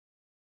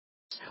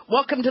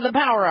Welcome to the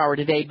Power Hour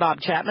today, Bob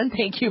Chapman.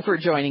 Thank you for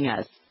joining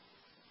us.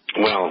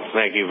 Well,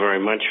 thank you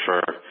very much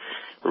for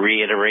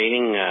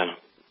reiterating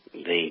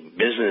the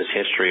business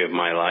history of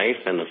my life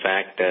and the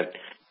fact that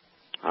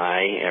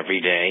I,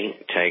 every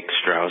day, take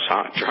Strauss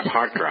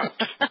heart drops.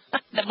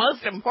 The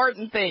most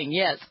important thing,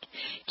 yes,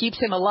 keeps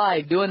him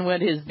alive, doing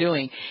what he's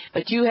doing.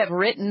 But you have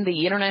written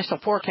the International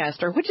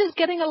Forecaster, which is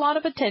getting a lot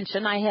of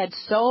attention. I had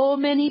so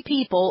many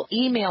people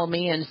email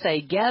me and say,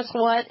 guess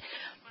what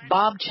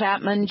Bob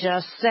Chapman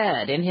just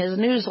said in his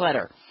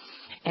newsletter.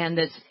 And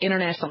this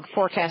International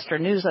Forecaster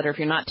newsletter, if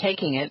you're not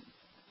taking it,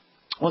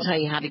 we'll tell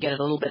you how to get it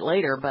a little bit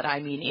later. But, I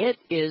mean, it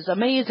is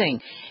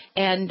amazing.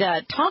 And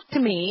talk to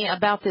me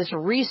about this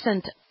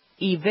recent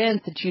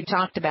event that you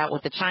talked about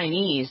with the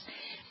Chinese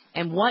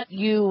and what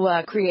you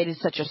created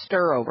such a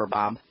stir over,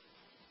 Bob.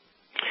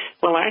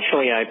 Well,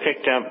 actually, I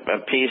picked up a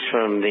piece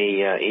from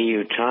the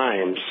EU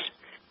Times,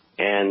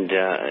 and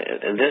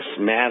this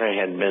matter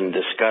had been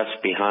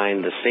discussed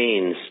behind the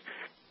scenes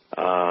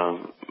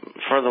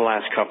for the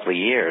last couple of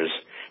years,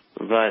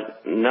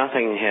 but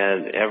nothing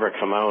had ever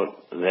come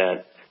out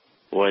that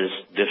was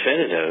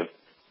definitive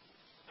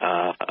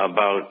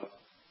about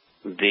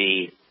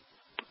the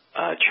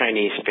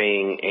Chinese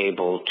being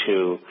able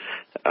to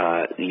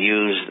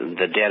use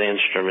the debt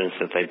instruments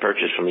that they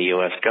purchased from the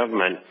U.S.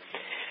 government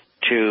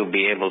to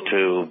be able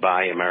to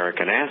buy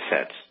American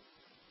assets.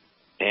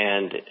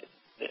 And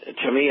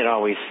to me, it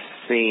always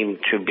seemed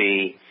to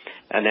be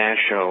a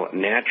natural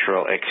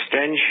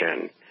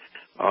extension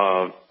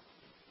of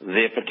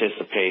their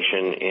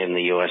participation in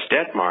the U.S.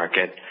 debt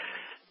market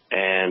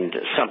and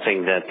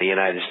something that the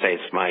United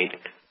States might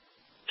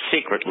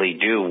secretly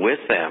do with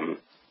them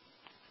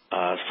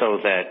so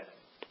that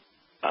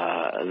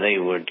they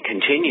would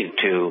continue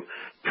to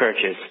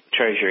purchase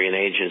Treasury and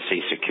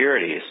agency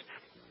securities.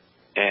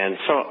 And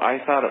so I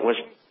thought it was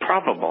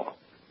probable.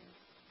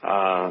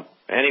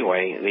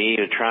 Anyway, the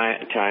EU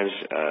Times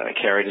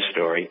carried a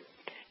story,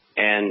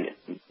 and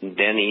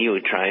then the EU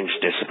Times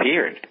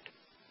disappeared.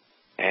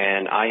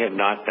 And I have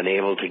not been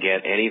able to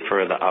get any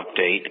further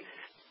update.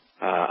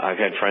 I've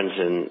had friends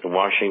in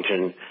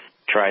Washington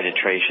try to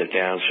trace it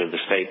down through the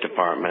State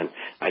Department.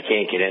 I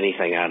can't get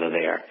anything out of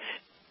there.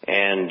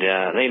 And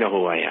they know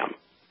who I am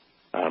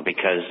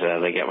because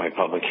they get my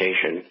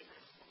publication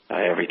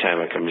every time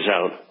it comes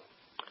out.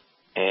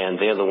 And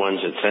they're the ones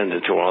that send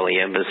it to all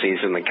the embassies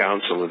and the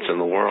consulates in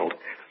the world,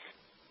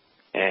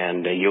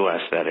 and the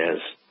U.S., that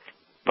is.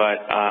 But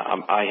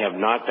I have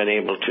not been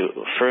able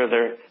to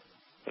further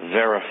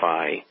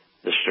verify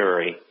the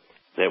story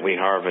that we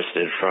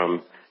harvested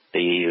from the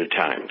EU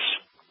Times.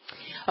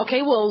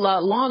 Okay, well,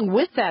 along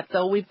with that,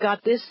 though, we've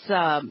got this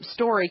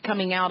story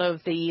coming out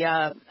of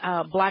the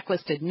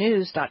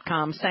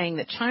blacklistednews.com saying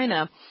that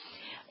China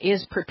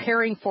is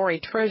preparing for a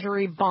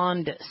Treasury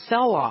bond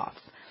sell-off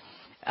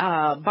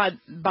by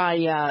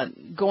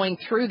going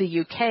through the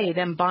UK,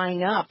 them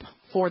buying up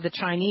for the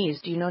Chinese.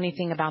 Do you know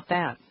anything about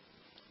that?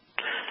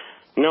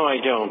 No, I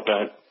don't,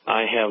 but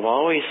I have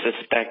always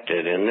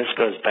suspected, and this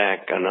goes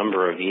back a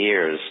number of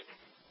years,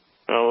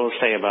 we'll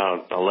say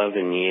about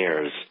 11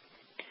 years,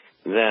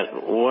 that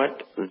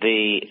what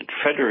the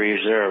Federal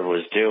Reserve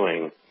was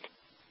doing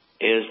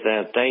is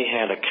that they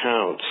had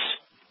accounts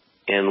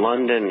in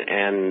London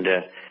and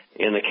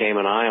in the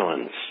Cayman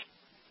Islands,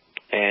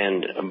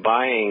 and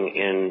buying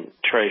in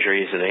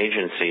treasuries and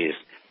agencies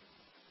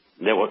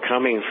that were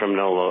coming from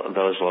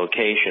those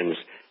locations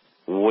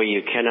where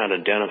you cannot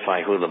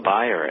identify who the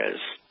buyer is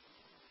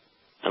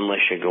unless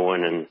you go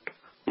in and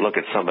look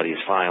at somebody's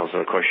files,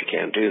 and of course you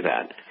can't do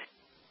that.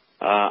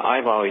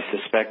 I've always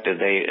suspected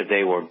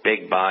they were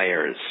big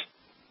buyers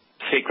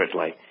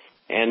secretly,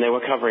 and they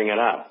were covering it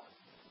up.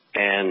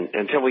 And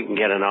until we can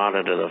get an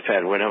audit of the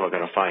Fed, we're never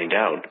going to find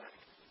out.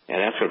 And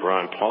that's what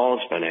Ron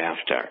Paul's been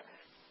after.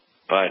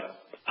 But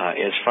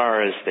as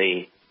far as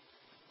the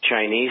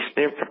Chinese,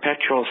 they're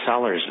perpetual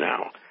sellers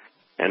now,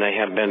 and they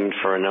have been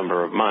for a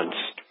number of months.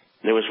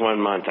 There was 1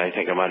 month, I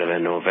think it might have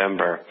been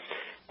November,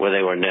 where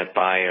they were net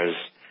buyers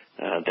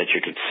that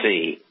you could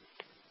see.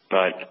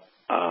 But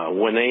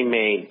when they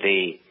made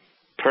the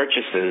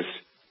purchases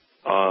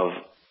of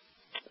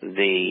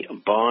the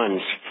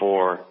bonds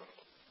for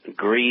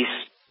Greece,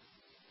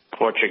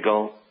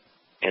 Portugal,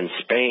 and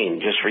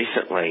Spain just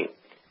recently,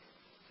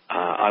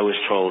 I was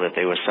told that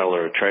they were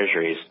seller of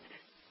treasuries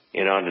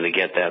in order to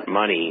get that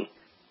money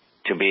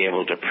to be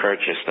able to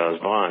purchase those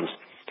bonds.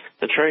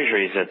 The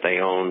treasuries that they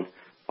own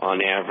on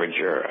average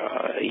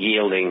are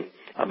yielding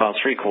about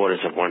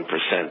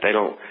 0.75%. They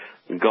don't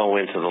go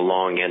into the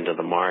long end of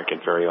the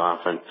market very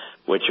often,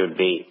 which would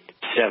be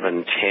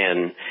 7,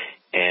 10,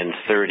 and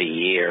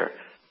 30-year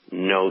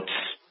notes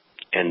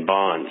and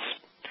bonds.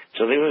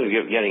 So they were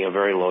getting a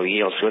very low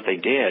yield. So what they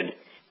did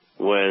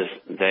was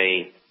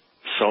they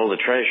sold the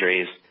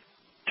treasuries,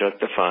 took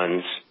the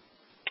funds,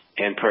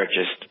 and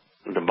purchased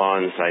the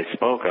bonds I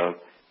spoke of,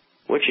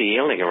 which are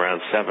yielding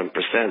around 7%,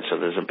 so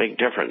there's a big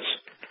difference.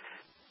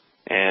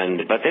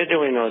 But they're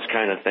doing those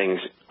kind of things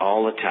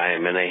all the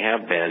time, and they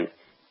have been.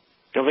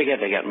 Don't forget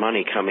they got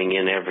money coming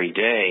in every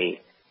day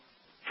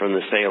from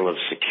the sale of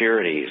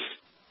securities,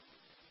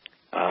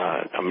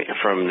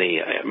 from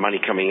the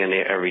money coming in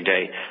every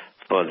day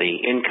for the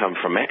income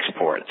from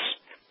exports.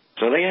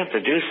 So they have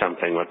to do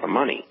something with the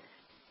money.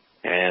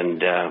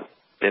 And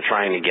they're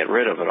trying to get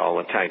rid of it all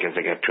the time because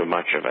they get too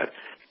much of it,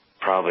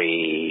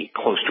 probably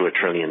close to $1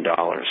 trillion.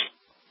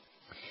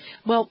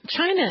 Well,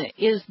 China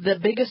is the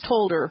biggest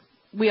holder,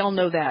 we all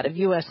know that, of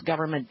U.S.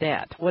 government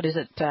debt. What is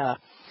it,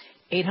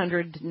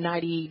 $890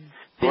 billion?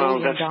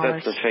 Well,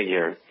 that's the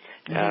figure.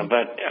 Mm-hmm.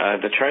 But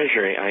the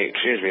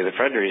the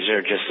Federal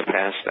Reserve just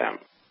surpassed them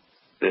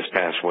this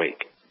past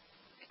week.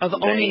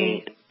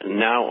 They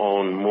now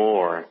own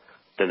more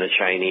than the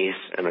Chinese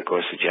and, of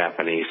course, the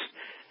Japanese,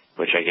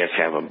 which I guess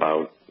have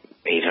about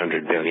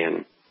 $800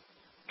 billion,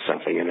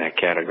 something in that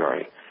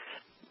category.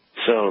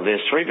 So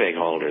there's three big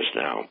holders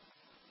now.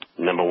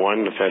 Number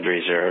one, the Federal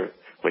Reserve,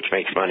 which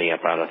makes money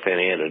up out of thin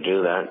air to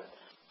do that,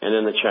 and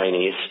then the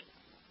Chinese,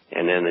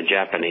 and then the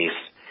Japanese.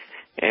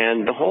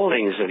 And the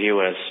holdings of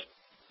U.S.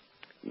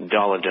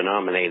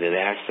 dollar-denominated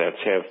assets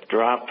have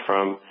dropped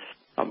from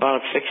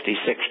about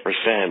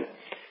 66%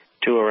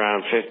 to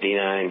around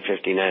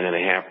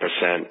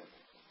 59.5%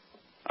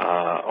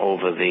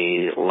 over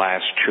the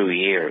last 2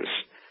 years.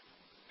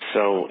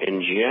 So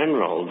in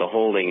general, the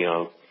holding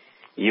of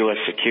U.S.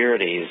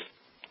 securities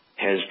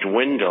has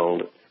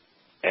dwindled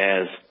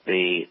as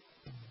the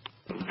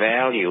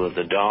value of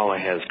the dollar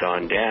has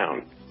gone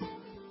down.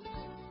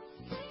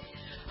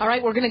 All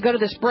right, we're going to go to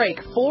this break.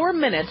 4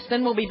 minutes,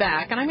 then we'll be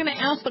back. And I'm going to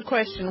ask the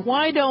question,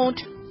 why don't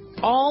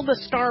all the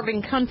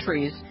starving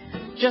countries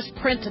just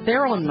print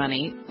their own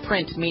money,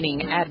 print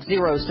meaning add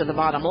zeros to the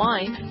bottom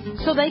line,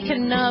 so they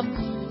can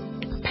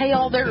pay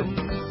all their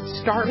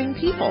starving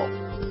people?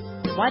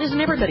 Why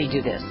doesn't everybody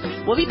do this?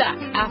 We'll be back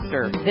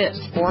after this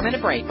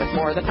 4-minute break with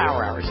more of the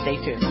Power Hour. Stay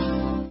tuned.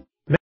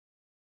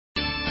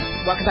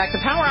 Welcome back to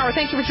Power Hour.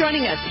 Thank you for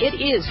joining us. It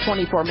is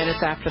 24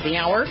 minutes after the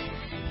hour.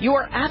 You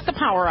are at the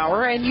Power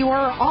Hour, and you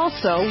are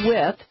also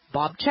with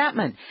Bob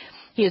Chapman.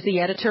 He is the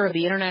editor of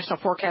the International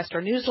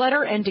Forecaster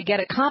newsletter, and to get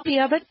a copy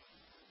of it,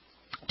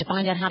 to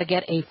find out how to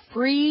get a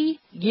free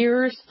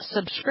year's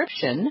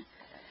subscription,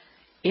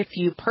 if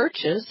you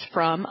purchase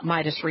from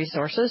Midas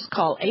Resources,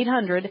 call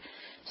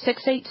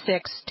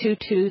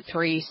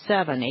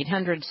 800-686-2237,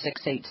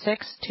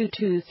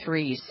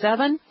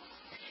 800-686-2237.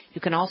 You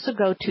can also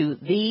go to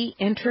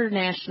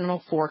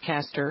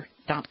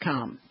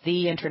theinternationalforecaster.com,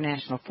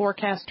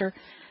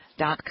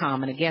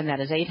 theinternationalforecaster.com. And again, that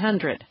is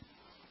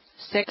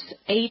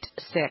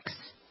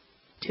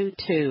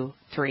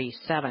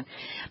 800-686-2237.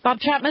 Bob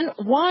Chapman,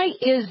 why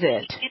is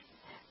it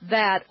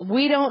that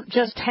we don't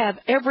just have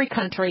every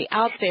country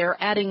out there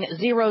adding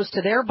zeros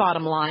to their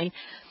bottom line?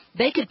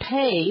 They could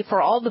pay for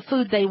all the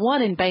food they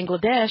want in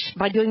Bangladesh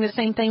by doing the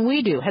same thing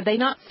we do. Have they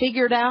not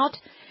figured out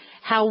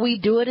how we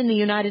do it in the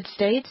United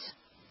States?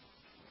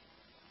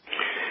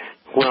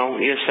 Well,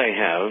 yes, they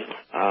have.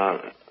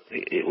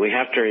 We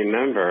have to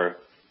remember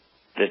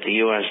that the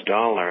U.S.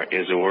 dollar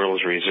is the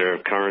world's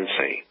reserve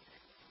currency.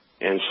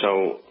 And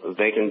so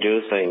they can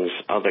do things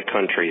other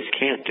countries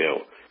can't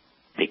do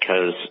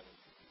because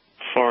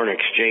foreign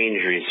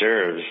exchange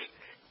reserves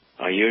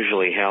are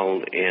usually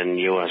held in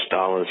U.S.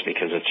 dollars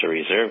because it's a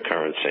reserve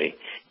currency,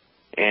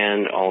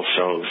 and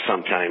also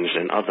sometimes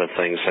in other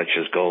things such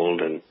as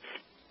gold and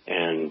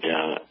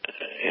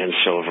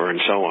silver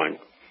and so on.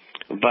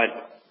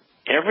 But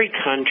every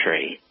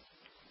country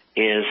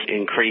is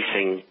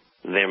increasing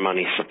their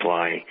money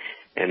supply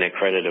and their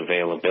credit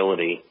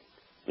availability.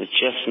 It's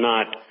just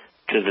not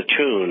to the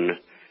tune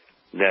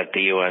that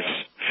the U.S.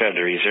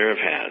 Federal Reserve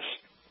has.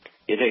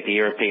 You take the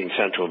European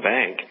Central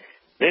Bank,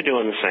 they're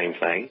doing the same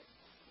thing.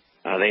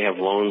 They have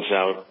loans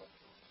out,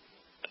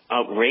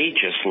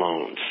 outrageous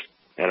loans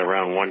at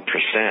around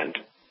 1%.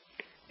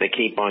 They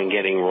keep on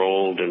getting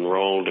rolled and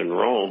rolled and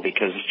rolled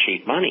because it's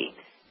cheap money.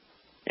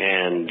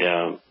 And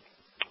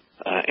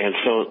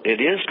so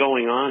it is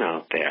going on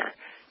out there,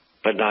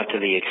 but not to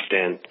the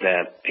extent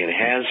that it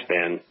has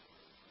been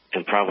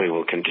and probably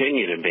will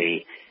continue to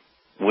be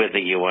with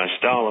the U.S.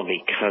 dollar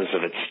because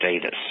of its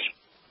status.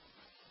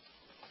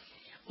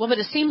 Well, but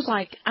it seems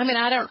like, I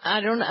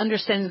don't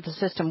understand the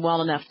system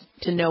well enough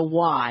to know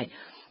why,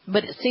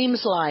 but it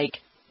seems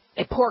like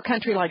a poor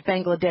country like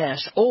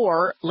Bangladesh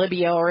or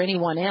Libya or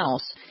anyone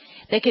else,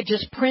 they could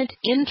just print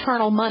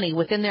internal money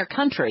within their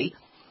country,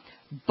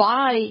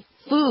 buy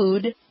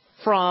food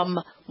from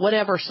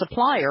whatever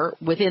supplier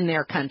within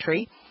their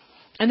country,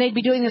 and they'd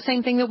be doing the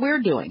same thing that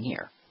we're doing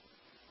here.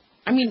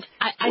 I mean,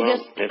 I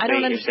guess I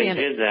don't understand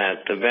it. If they did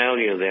that, the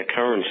value of their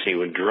currency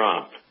would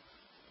drop.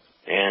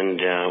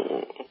 And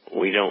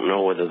we don't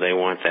know whether they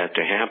want that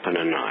to happen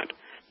or not.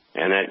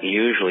 And that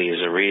usually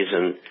is a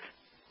reason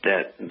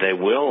that they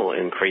will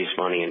increase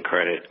money and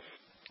credit,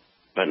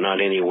 but not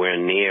anywhere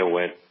near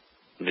what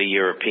the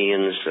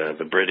Europeans,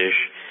 the British,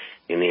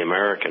 and the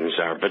Americans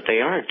are. But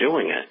they are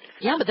doing it.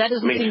 Yeah, but that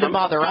doesn't seem to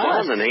bother us.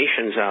 Some of the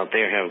nations out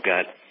there have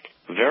got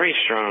very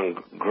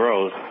strong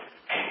growth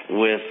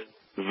with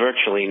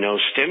virtually no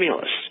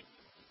stimulus.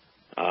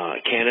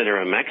 Canada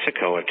and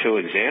Mexico are two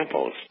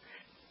examples.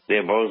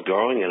 they're both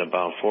growing at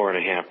about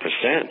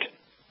 4.5%,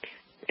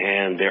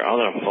 and their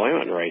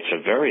unemployment rates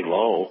are very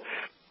low.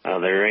 They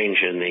range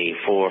in the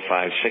 4,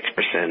 5,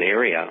 6%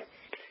 area,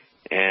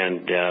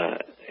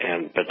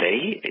 but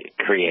they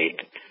create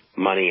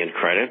money and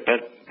credit,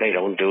 but they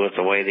don't do it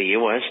the way the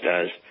U.S.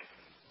 does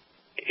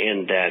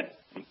in that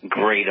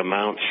great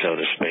amount, so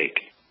to speak.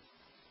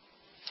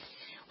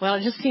 Well,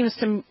 it just seems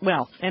to,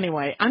 well,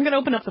 anyway, I'm going to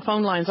open up the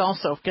phone lines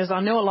also because I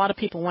know a lot of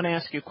people want to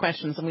ask you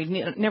questions, and we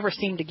never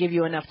seem to give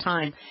you enough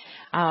time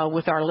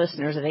with our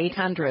listeners at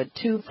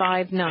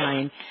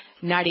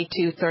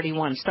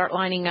 800-259-9231. Start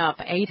lining up,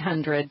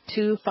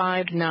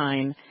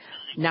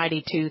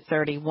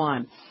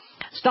 800-259-9231.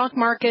 Stock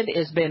market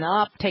has been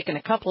up, taken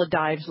a couple of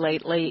dives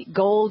lately.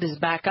 Gold is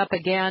back up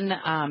again.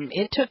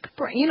 It took,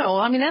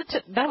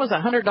 that was a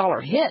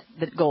 $100 hit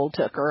that gold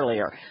took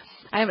earlier.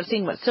 I haven't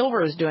seen what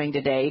silver is doing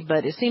today,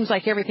 but it seems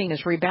like everything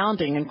is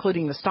rebounding,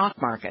 including the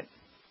stock market.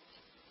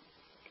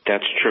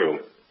 That's true.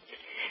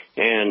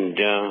 And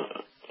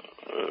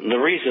the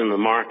reason the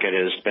market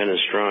has been as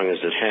strong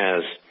as it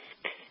has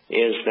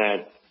is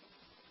that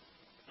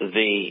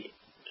the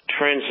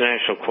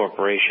transnational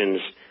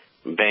corporations,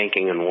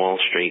 banking and Wall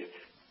Street,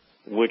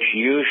 which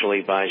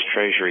usually buys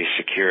Treasury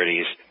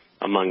securities,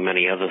 among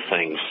many other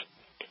things,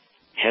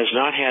 has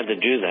not had to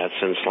do that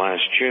since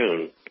last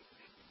June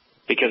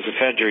because the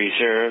Federal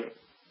Reserve,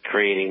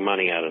 creating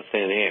money out of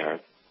thin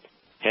air,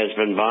 has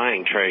been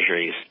buying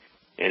Treasuries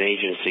and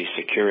agency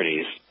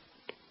securities,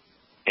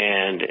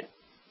 and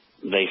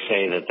they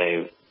say that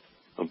they've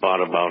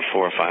bought about $400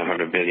 or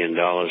 $500 billion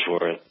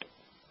worth,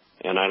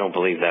 and I don't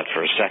believe that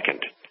for a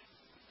second.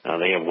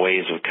 They have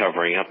ways of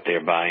covering up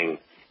their buying,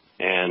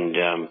 and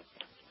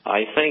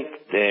I think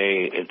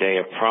they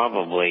have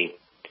probably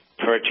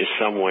purchased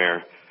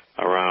somewhere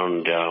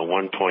around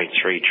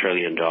 $1.3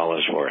 trillion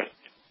worth.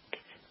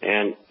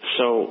 And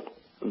so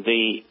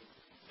the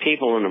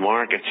people in the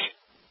markets,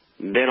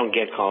 they don't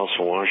get calls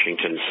from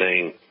Washington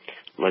saying,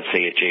 let's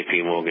say at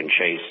J.P. Morgan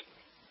Chase,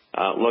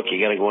 look, you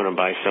got to go in and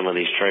buy some of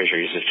these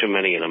treasuries. There's too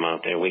many of them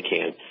out there. We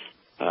can't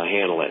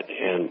handle it.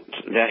 And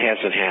that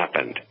hasn't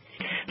happened.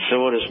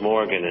 So what does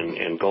Morgan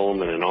and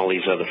Goldman and all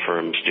these other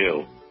firms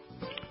do?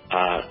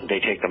 They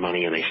take the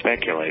money and they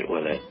speculate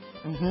with it.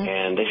 Mm-hmm.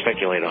 And they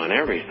speculate on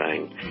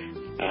everything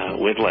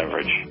with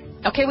leverage.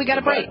 Okay, we got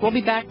a break. We'll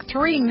be back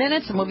 3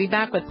 minutes, and we'll be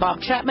back with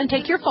Bob Chapman.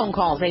 Take your phone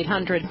calls,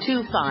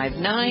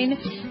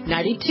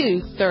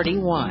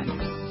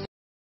 800-259-9231.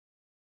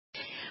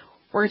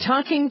 We're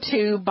talking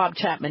to Bob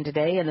Chapman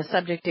today, and the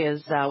subject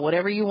is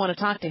whatever you want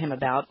to talk to him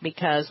about,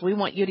 because we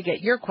want you to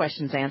get your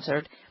questions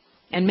answered.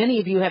 And many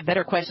of you have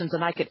better questions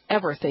than I could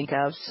ever think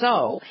of.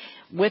 So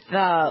let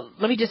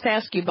me just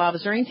ask you, Bob,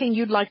 is there anything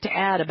you'd like to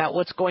add about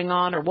what's going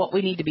on or what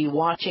we need to be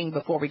watching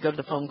before we go to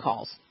the phone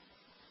calls?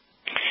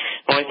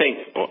 Well, I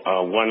think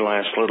one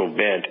last little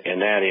bit,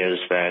 and that is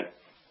that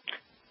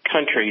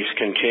countries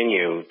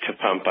continue to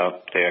pump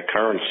up their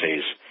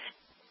currencies,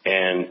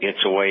 and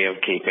it's a way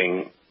of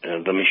keeping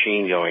the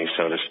machine going,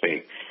 so to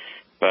speak.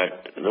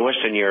 But the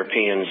Western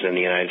Europeans and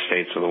the United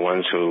States are the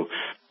ones who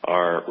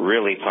are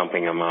really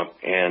pumping them up,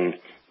 and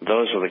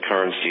those are the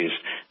currencies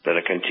that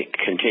are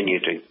continue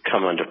to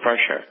come under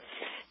pressure.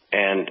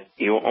 And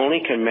you only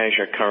can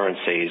measure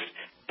currencies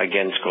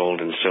against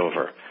gold and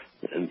silver.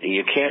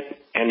 You can't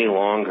any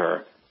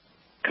longer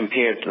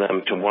compare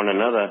them to one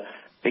another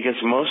because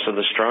most of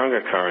the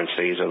stronger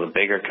currencies, or the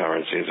bigger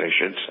currencies, I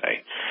should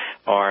say,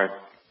 are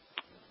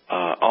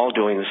all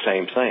doing the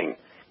same thing.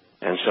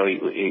 And so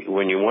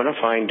when you want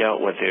to find out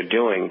what they're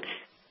doing,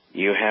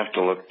 you have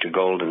to look to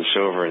gold and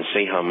silver and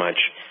see how much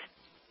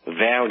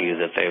value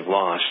that they've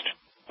lost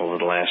over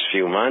the last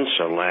few months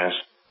or the last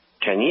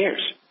 10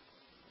 years.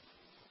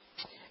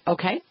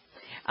 Okay.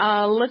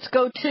 Let's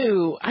go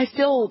to, I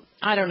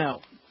don't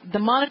know. The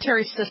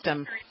monetary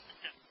system,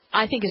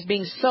 I think, is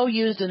being so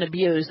used and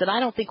abused that I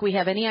don't think we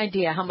have any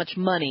idea how much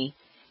money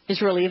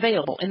is really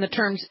available in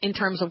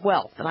terms of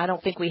wealth. And I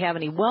don't think we have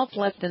any wealth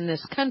left in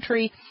this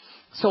country,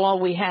 so all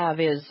we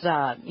have is,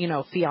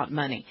 fiat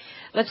money.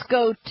 Let's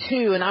go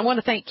to, and I want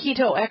to thank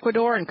Quito,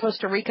 Ecuador, and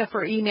Costa Rica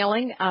for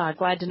emailing.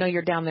 Glad to know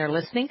you're down there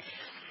listening.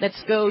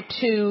 Let's go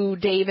to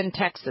Dave in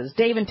Texas.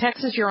 Dave in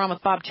Texas, you're on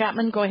with Bob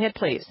Chapman. Go ahead,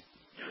 please.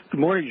 Good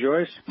morning,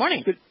 Joyce.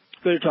 Morning.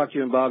 Good to talk to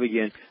you and Bob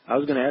again. I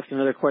was going to ask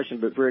another question,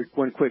 but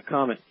one quick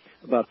comment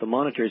about the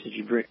monetary, since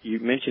you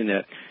mentioned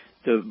that.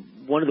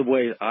 One of the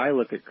ways I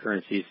look at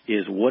currencies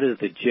is what is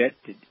the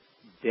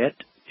debt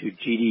to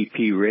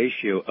GDP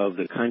ratio of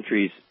the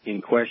countries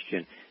in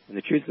question. And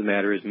the truth of the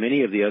matter is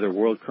many of the other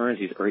world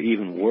currencies are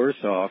even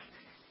worse off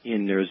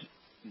in their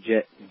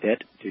debt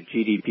to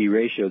GDP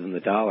ratio than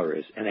the dollar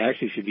is, and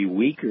actually should be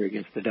weaker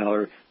against the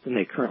dollar than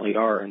they currently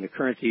are. And the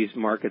currencies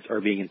markets are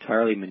being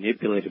entirely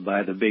manipulated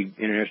by the big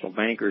international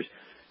bankers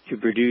to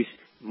produce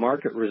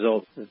market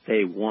results that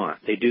they want.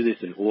 They do this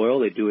in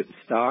oil, they do it in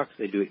stocks,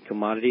 they do it in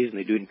commodities, and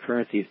they do it in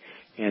currencies.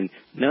 And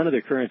none of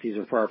the currencies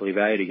are properly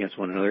valued against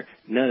one another.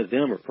 None of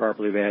them are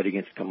properly valued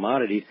against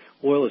commodities.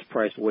 Oil is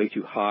priced way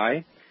too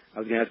high. I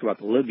was going to ask about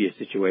the Libya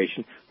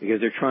situation because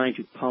they're trying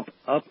to pump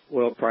up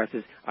oil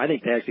prices. I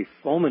think they actually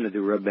fomented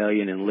the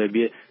rebellion in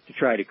Libya to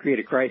try to create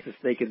a crisis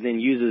they could then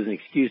use as an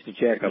excuse to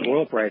jack up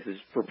oil prices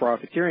for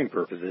profiteering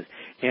purposes.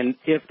 And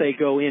if they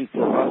go in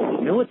for a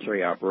possible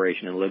military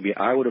operation in Libya,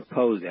 I would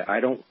oppose that.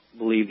 I don't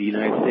believe the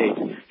United States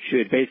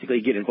should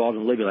basically get involved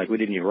in Libya like we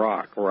did in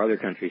Iraq or other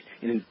countries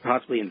and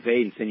possibly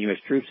invade and send U.S.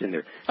 troops in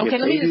there. Okay,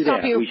 let me just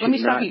stop you. Let me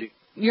stop you.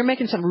 You're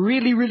making some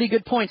really, really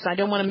good points. I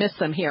don't want to miss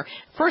them here.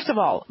 First of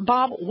all,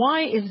 Bob,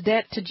 why is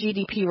debt to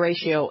GDP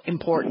ratio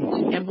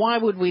important, and why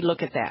would we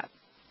look at that?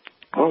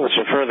 Well, it's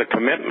a further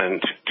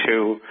commitment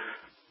to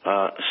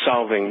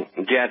solving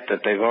debt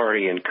that they've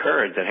already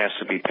incurred that has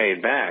to be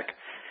paid back.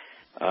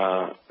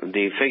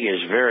 The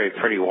figures vary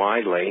pretty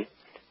widely.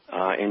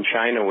 In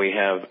China, we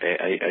have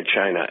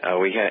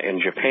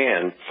in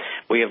Japan,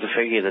 we have the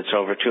figure that's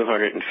over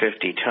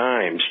 250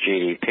 times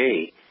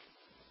GDP.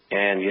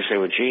 And you say,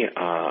 well, gee,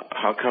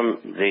 how come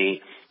the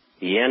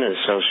yen is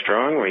so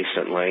strong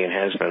recently and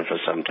has been for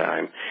some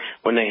time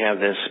when they have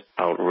this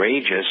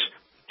outrageous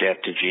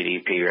debt to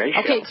GDP ratio?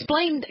 Okay,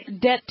 explain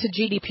debt to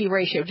GDP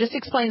ratio. Just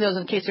explain those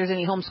in case there's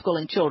any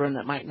homeschooling children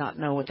that might not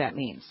know what that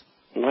means.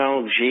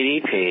 Well,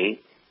 GDP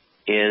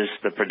is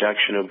the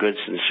production of goods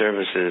and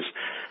services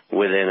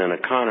within an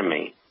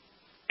economy.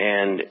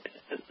 And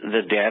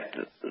the debt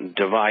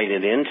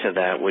divided into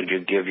that would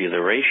give you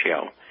the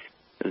ratio.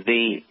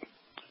 The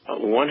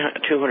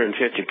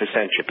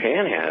 250%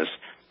 Japan has,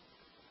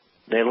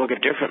 they look at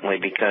it differently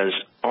because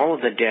all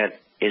of the debt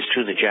is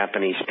to the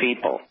Japanese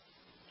people.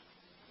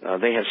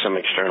 They have some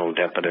external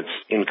debt, but it's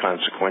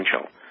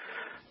inconsequential.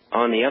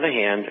 On the other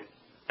hand,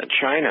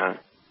 China,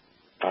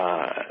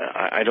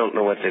 I don't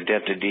know what the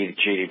debt to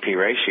GDP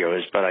ratio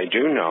is, but I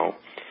do know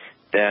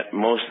that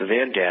most of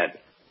their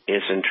debt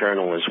is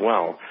internal as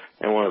well.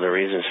 And one of the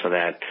reasons for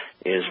that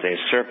is their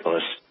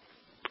surplus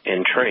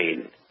in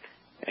trade.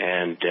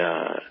 And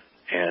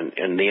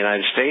in the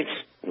United States,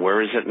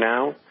 where is it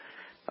now?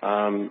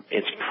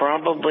 It's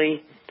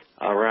probably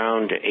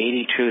around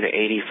 82 to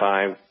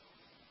 85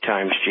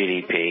 times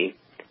GDP,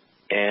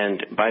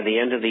 and by the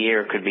end of the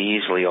year, it could be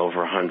easily over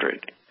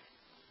 100.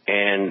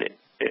 And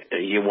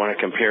you want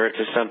to compare it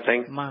to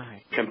something?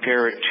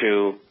 Compare it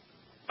to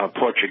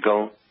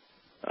Portugal,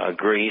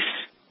 Greece,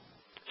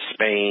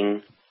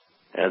 Spain.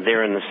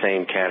 They're in the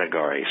same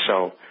category.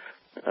 So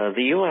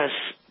the U.S.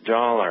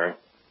 dollar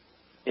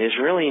is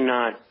really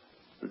not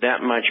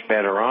that much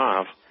better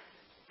off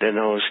than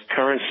those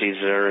currencies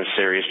that are in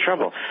serious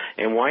trouble.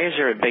 And why is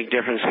there a big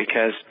difference?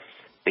 Because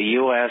the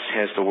U.S.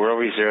 has the world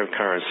reserve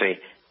currency,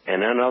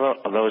 and then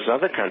those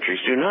other countries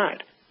do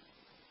not.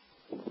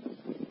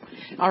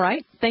 All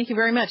right. Thank you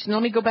very much. And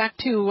let me go back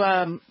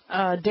to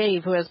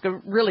Dave, who has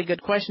really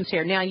good questions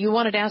here. Now, you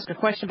wanted to ask a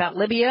question about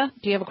Libya.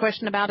 Do you have a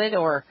question about it,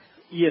 or?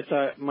 Yes.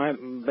 My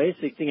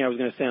basic thing I was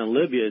going to say on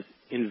Libya is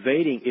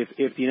invading.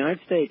 If the United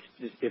States,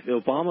 if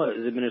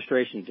Obama's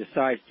administration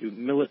decides to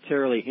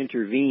militarily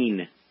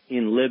intervene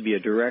in Libya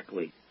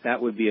directly,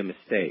 that would be a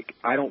mistake.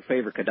 I don't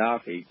favor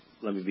Gaddafi.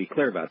 Let me be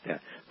clear about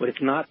that. But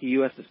it's not the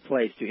U.S.'s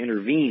place to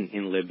intervene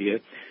in Libya.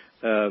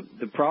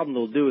 The problem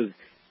they'll do is,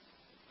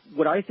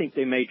 what I think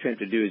they may try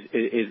to do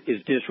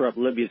is disrupt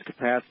Libya's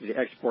capacity to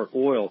export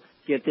oil.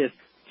 Get this,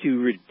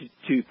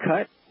 to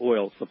cut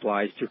oil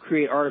supplies, to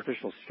create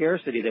artificial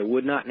scarcity that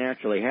would not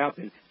naturally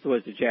happen, so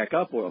as to jack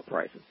up oil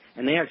prices.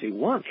 And they actually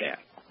want that.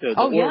 The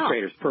oil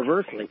traders,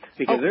 perversely,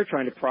 because they're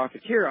trying to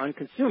profiteer on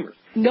consumers.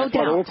 No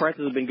doubt. Oil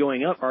prices have been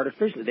going up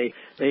artificially.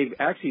 They've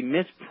actually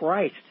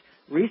mispriced.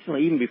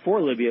 Recently, even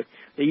before Libya,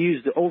 they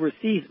used the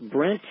overseas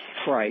Brent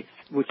price,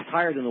 which is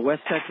higher than the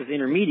West Texas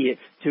Intermediate,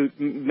 to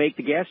make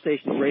the gas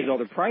stations raise all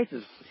their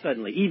prices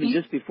suddenly, even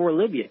just before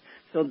Libya.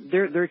 So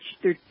they're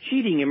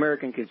cheating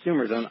American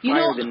consumers on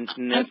higher than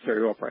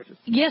necessary oil prices.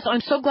 Yes,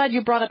 I'm so glad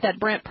you brought up that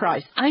Brent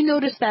price. I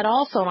noticed that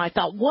also, and I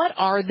thought, what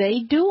are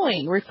they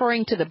doing,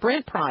 referring to the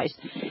Brent price?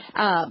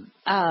 Bob,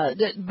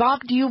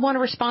 do you want to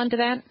respond to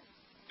that?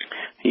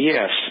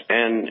 Yes,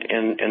 and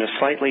in a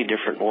slightly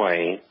different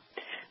way.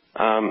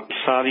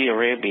 Saudi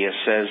Arabia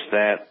says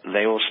that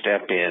they will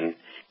step in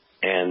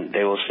and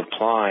they will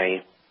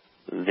supply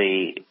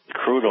the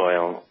crude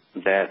oil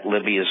that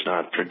Libya is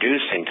not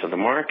producing to the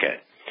market.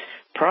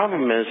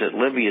 Problem is that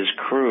Libya's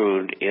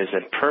crude is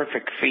a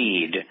perfect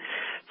feed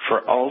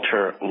for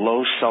ultra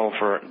low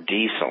sulfur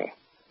diesel.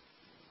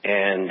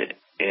 And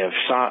if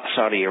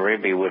Saudi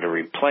Arabia were to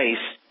replace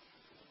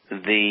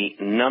the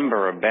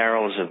number of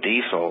barrels of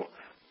diesel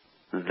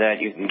that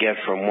you can get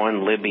from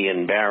one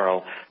Libyan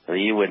barrel,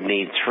 you would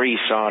need 3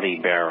 Saudi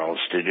barrels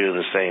to do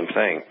the same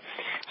thing.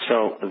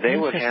 So they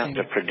would have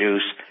to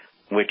produce,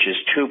 which is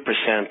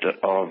 2%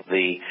 of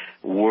the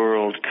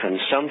world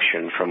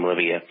consumption from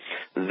Libya.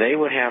 They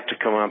would have to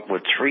come up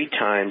with 3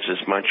 times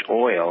as much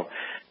oil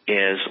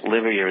as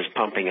Libya is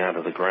pumping out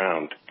of the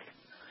ground.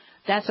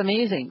 That's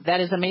amazing. That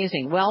is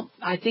amazing. Well,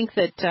 I think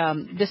that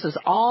this is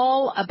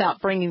all about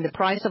bringing the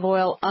price of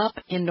oil up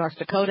in North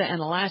Dakota and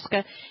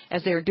Alaska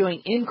as they're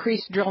doing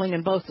increased drilling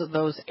in both of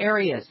those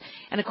areas.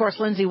 And, of course,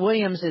 Lindsey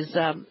Williams is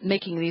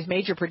making these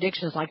major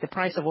predictions like the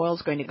price of oil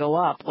is going to go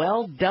up.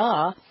 Well,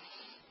 duh.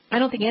 I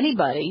don't think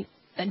anybody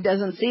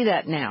doesn't see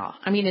that now.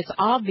 I mean, it's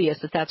obvious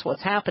that that's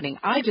what's happening.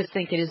 I just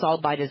think it is all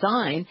by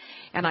design,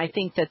 and I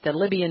think that the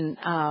Libyan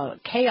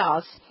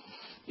chaos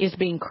is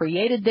being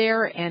created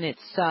there, and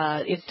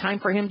it's time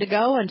for him to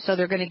go, and so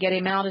they're going to get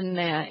him out in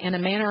a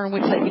manner in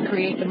which they can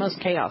create the most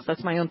chaos.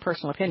 That's my own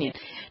personal opinion.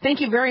 Thank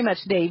you very much,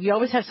 Dave. You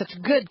always have such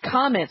good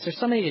comments. There's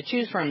so many to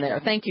choose from there.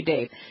 Thank you,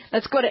 Dave.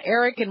 Let's go to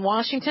Eric in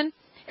Washington.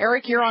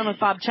 Eric, you're on with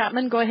Bob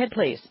Chapman. Go ahead,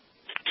 please.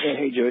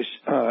 Hey, Joyce.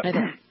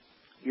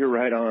 You're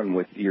right on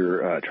with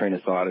your train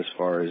of thought as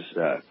far as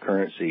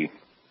currency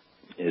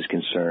is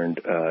concerned.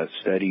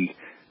 Study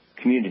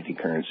community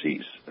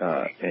currencies,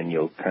 and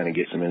you'll kind of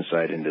get some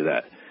insight into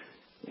that.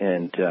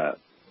 And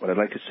what I'd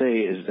like to say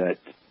is that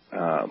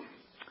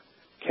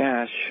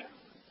cash,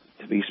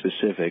 to be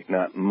specific,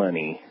 not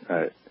money,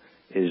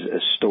 is a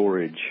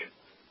storage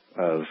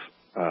of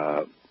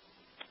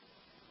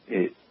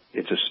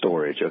it's a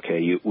storage.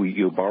 Okay,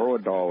 you borrow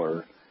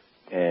 $1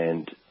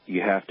 and you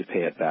have to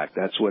pay it back.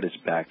 That's what it's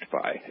backed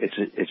by.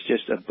 It's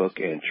just a book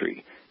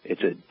entry.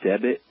 It's a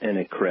debit and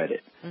a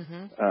credit.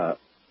 Mm-hmm.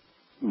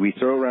 We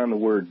throw around the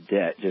word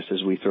debt just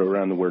as we throw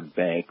around the word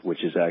bank,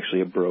 which is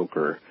actually a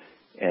broker.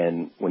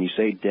 And when you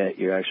say debt,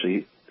 you're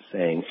actually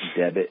saying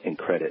debit and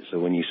credit. So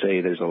when you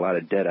say there's a lot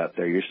of debt out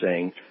there, you're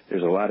saying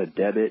there's a lot of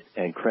debit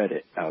and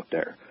credit out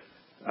there.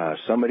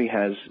 Somebody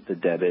has the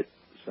debit,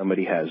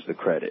 somebody has the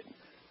credit.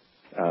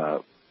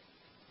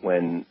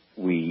 When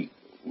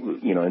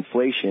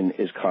inflation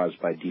is caused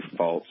by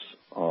defaults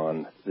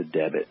on the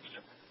debits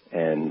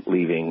and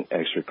leaving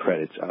extra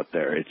credits out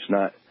there. It's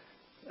not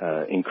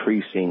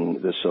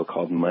increasing the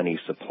so-called money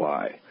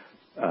supply.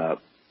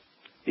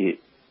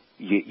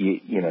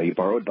 You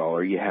borrow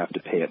 $1, you have to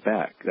pay it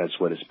back. That's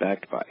what it's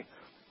backed by.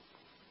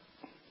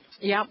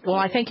 Yeah, well,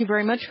 I thank you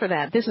very much for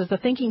that. This is the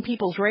Thinking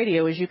People's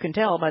Radio, as you can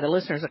tell by the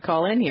listeners that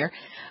call in here.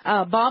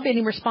 Bob,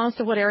 any response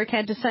to what Eric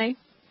had to say?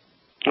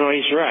 Oh,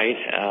 he's right.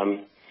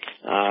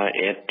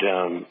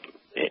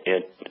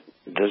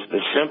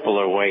 The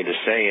simpler way to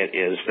say it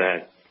is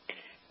that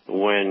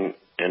when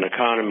an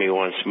economy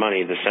wants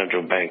money, the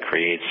central bank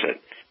creates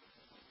it.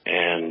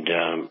 And,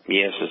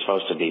 yes, it's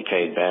supposed to be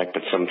paid back,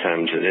 but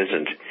sometimes it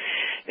isn't.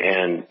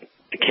 And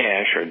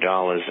cash or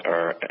dollars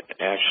are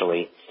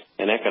actually,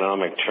 in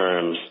economic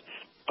terms,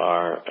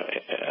 are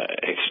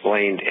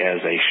explained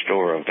as a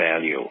store of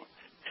value,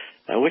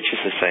 which is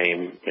the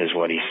same as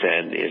what he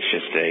said. It's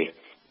just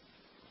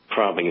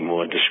probably a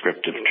more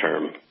descriptive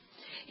term.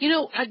 You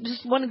know, I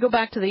just want to go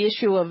back to the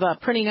issue of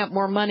printing up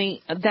more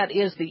money. That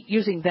is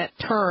using that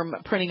term,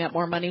 printing up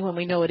more money, when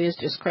we know it is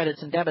just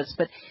credits and debits.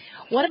 But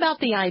what about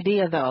the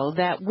idea, though,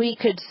 that we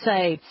could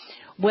say,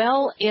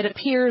 well, it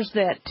appears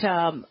that,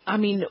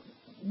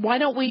 why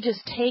don't we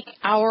just take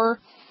our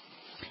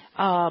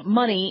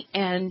money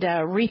and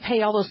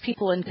repay all those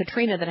people in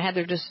Katrina that had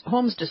their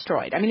homes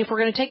destroyed? I mean, if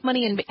we're going to take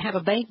money and have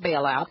a bank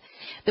bailout,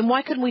 then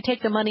why couldn't we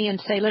take the money and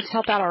say, let's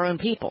help out our own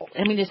people?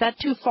 I mean, is that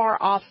too far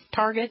off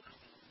target?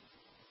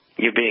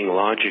 You're being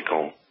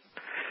logical,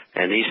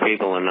 and these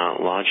people are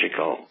not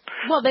logical.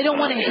 Well, they don't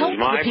want to help the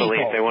people. In my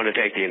belief, they want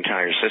to take the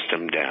entire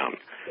system down.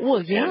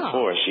 Well, yeah. And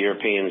force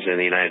Europeans and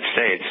the United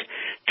States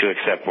to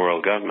accept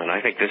world government.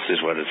 I think this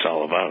is what it's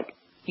all about.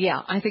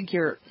 Yeah, I think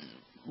you're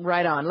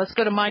right on. Let's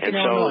go to Mike in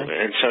Illinois.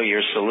 And so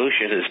your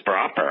solution is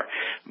proper,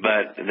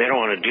 but they don't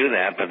want to do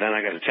that, but then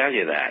I got to tell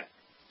you that.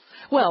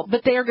 Well,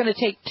 but they are going to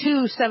take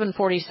 2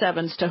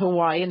 747s to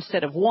Hawaii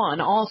instead of 1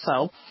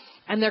 also.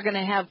 And they're going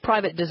to have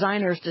private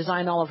designers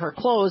design all of her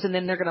clothes, and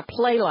then they're going to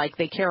play like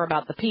they care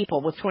about the people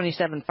with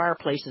 27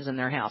 fireplaces in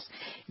their house.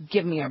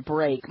 Give me a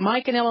break.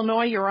 Mike in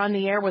Illinois, you're on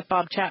the air with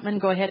Bob Chapman.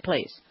 Go ahead,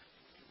 please.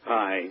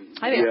 Hi.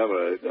 Hi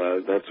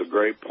there. That's a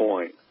great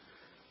point.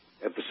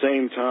 At the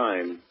same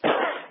time,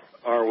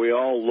 are we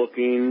all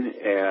looking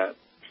at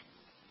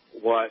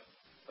what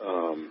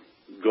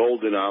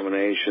gold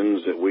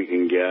denominations that we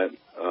can get?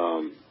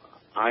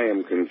 I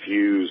am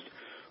confused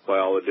by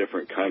all the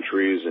different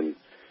countries, and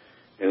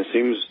it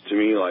seems to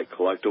me like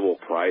collectible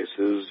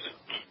prices.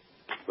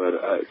 But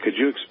could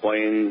you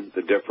explain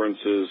the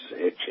differences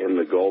in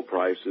the gold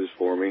prices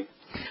for me?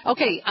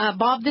 Okay,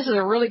 Bob, this is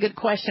a really good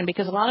question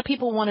because a lot of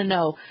people want to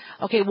know,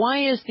 okay,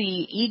 why is the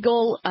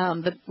Eagle,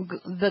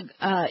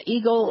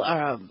 Eagle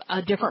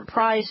a different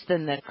price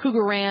than the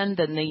Krugerrand,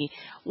 than the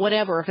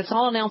whatever? If it's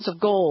all an ounce of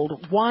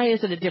gold, why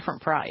is it a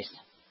different price?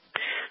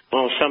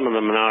 Well, some of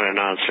them are not an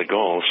ounce of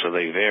gold, so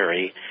they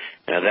vary.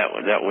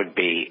 That would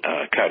be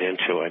cut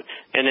into it.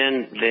 And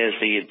then there's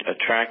the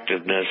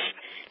attractiveness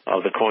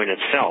of the coin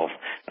itself.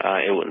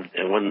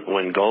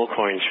 When gold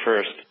coins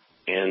first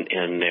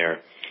in their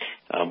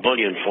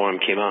bullion form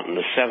came out in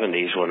the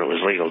 70s when it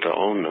was legal to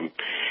own them,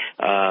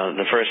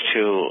 the first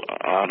two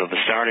out of the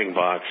starting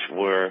box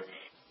were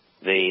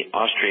the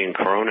Austrian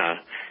Krone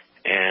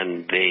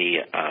and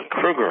the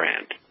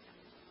Krugerrand.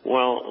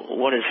 Well,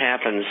 what has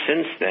happened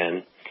since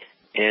then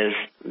is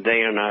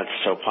they are not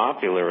so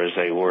popular as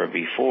they were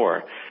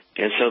before,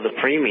 and so the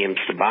premiums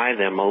to buy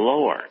them are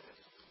lower.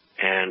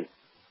 And,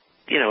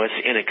 you know, it's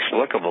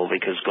inexplicable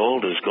because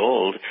gold is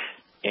gold,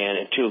 and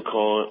if two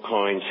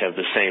coins have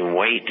the same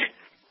weight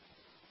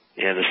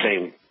and the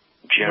same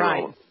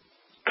general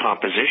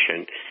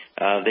composition,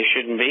 there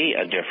shouldn't be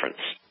a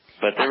difference.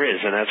 But there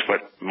is, and that's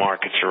what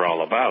markets are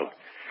all about.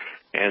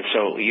 And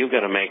so you've got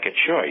to make a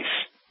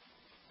choice.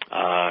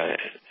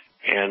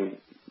 And,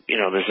 you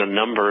know, there's a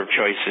number of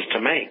choices to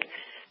make.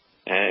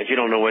 If you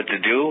don't know what to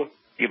do,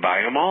 you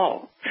buy them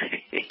all.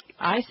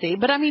 I see.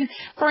 But, I mean,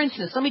 for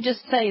instance, let me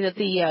just say that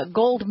the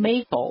gold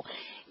maple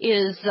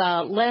is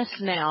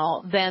less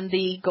now than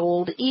the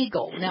gold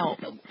eagle. Now,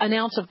 an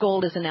ounce of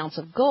gold is an ounce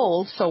of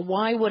gold, so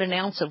why would an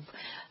ounce of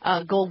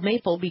gold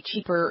maple be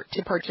cheaper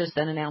to purchase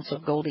than an ounce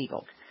of gold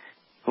eagle?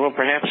 Well,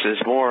 perhaps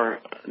there's more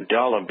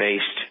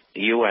dollar-based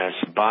U.S.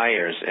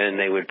 buyers, and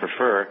they would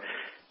prefer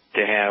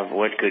to have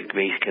what could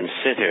be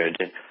considered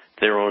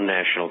their own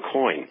national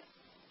coin.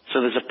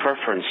 So there's a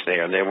preference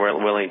there. They were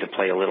willing to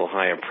pay a little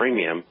higher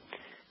premium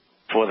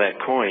for that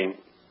coin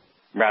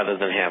rather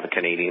than have a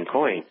Canadian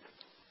coin.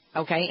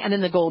 Okay, and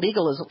then the gold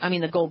eagle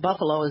the gold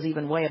buffalo is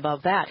even way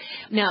above that.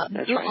 Now,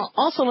 that's right.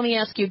 Also let me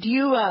ask you, do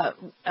you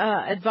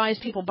advise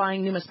people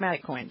buying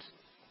numismatic coins?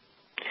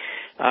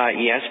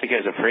 Yes,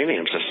 because the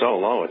premiums are so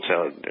low.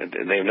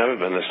 They've never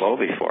been this low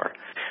before.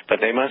 But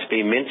they must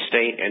be mint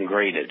state and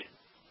graded.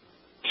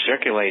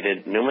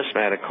 Circulated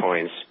numismatic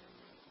coins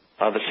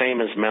are the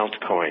same as melt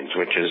coins,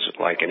 which is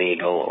like an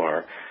eagle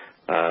or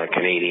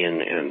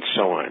Canadian and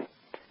so on.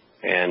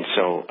 And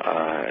so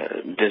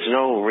there's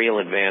no real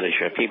advantage.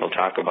 People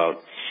talk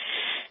about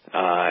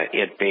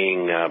it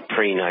being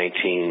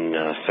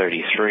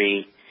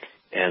pre-1933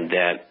 and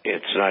that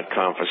it's not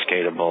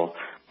confiscatable.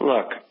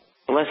 Look,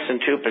 less than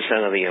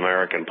 2% of the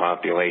American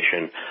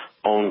population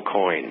own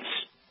coins.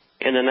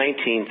 In the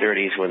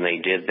 1930s when they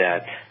did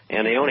that,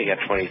 and they only got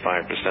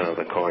 25% of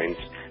the coins,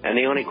 and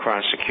they only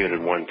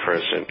prosecuted one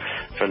person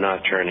for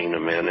not turning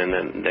them in, and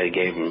then they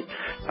gave him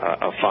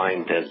a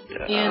fine that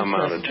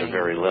amounted to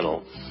very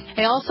little.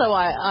 Hey, also,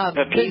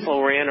 but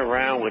people ran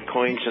around with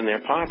coins in their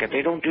pocket.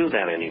 They don't do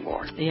that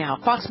anymore. Yeah,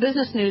 Fox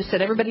Business News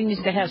said everybody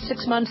needs to have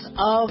 6 months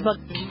of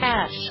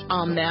cash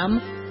on them.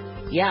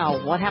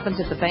 Yeah, what happens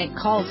if the bank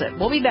calls it?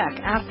 We'll be back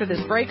after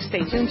this break.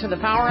 Stay tuned to the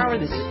Power Hour.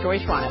 This is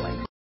Joyce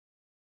Riley.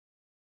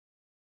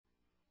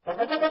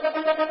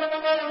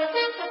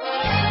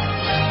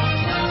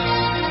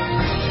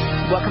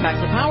 Welcome back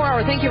to the Power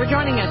Hour. Thank you for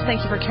joining us.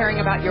 Thank you for caring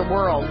about your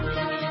world.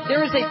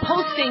 There is a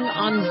posting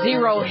on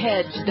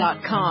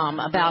ZeroHedge.com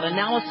about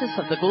analysis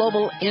of the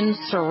global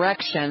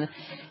insurrection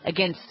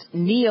against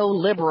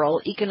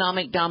neoliberal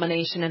economic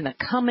domination and the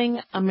coming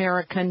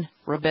American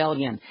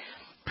rebellion.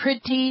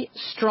 Pretty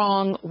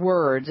strong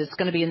words. It's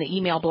going to be in the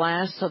email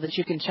blast so that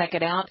you can check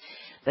it out.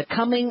 The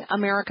coming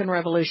American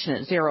Revolution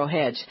at Zero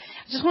Hedge.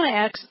 I just want to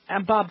ask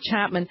Bob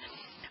Chapman.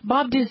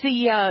 Bob, does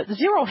the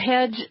Zero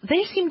Hedge,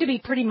 they seem to be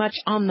pretty much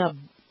on the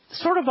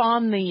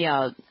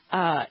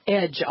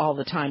edge all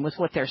the time with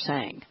what they're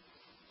saying.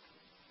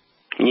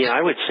 Yeah,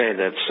 I would say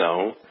that's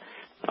so.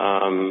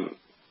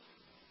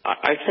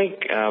 I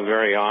think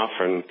very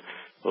often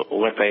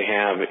what they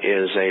have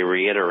is a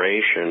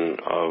reiteration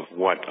of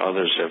what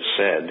others have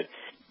said,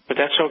 but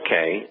that's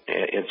okay.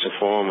 It's a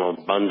form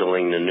of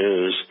bundling the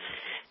news,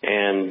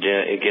 and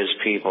it gives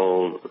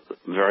people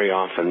very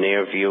often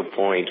their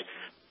viewpoint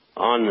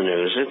on the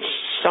news. It's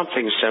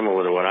something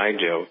similar to what I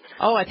do.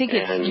 Oh, I think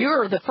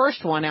you're the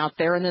first one out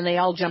there, and then they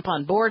all jump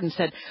on board and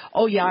said,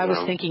 oh, yeah, I was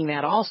thinking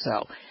that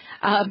also.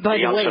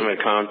 The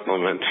ultimate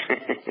compliment.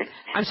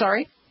 I'm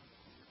sorry?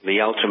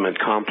 The ultimate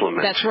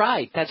compliment. That's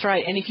right. That's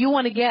right. And if you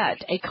want to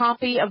get a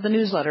copy of the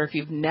newsletter, if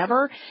you've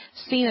never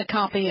seen a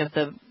copy of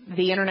the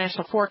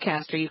International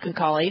Forecaster, you can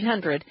call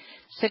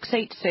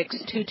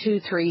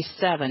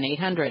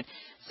 800-686-2237,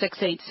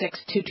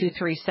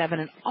 800-686-2237,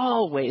 and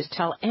always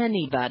tell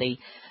anybody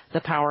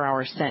the Power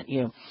Hour sent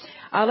you.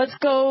 Let's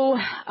go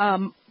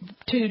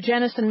to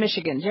Janice in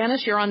Michigan.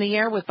 Janice, you're on the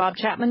air with Bob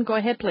Chapman. Go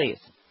ahead, please.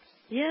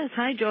 Yes.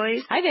 Hi,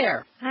 Joyce. Hi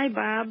there. Hi,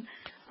 Bob.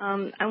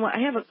 I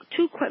have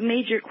two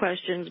major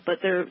questions,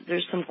 but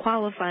there's some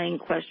qualifying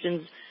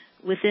questions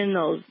within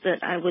those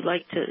that I would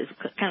like to, it's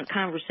kind of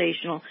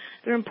conversational.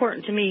 They're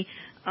important to me.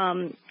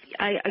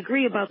 I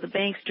agree about the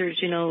banksters,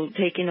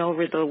 taking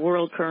over the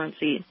world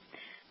currency.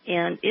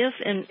 And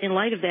in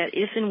light of that,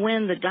 if and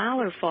when the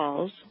dollar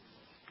falls,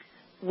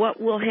 what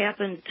will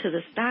happen to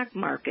the stock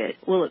market?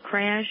 Will it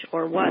crash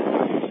or what?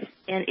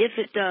 And if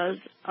it does,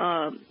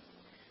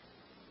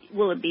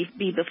 will it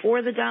be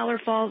before the dollar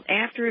falls,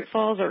 after it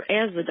falls, or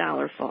as the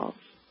dollar falls?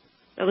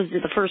 That was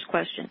the first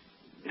question.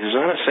 There's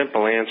not a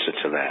simple answer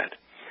to that.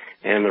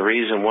 And the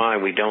reason why,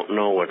 we don't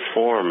know what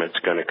form it's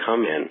going to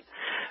come in.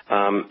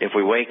 If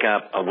we wake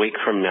up a week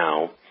from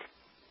now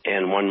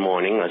and one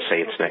morning, let's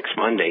say it's next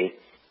Monday,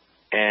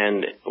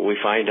 and we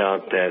find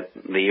out that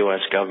the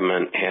U.S.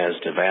 government has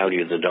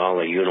devalued the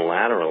dollar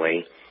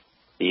unilaterally,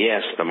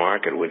 yes, the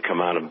market would come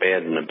out of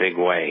bed in a big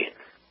way.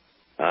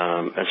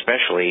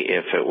 especially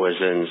if it was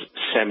in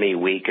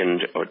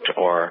semi-weakened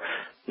or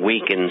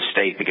weakened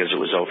state because it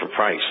was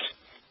overpriced.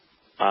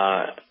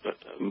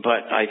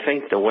 But I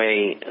think the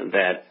way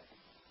that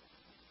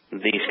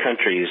these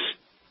countries,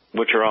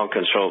 which are all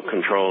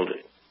controlled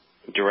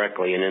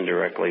directly and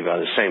indirectly by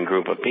the same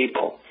group of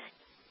people,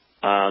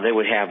 they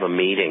would have a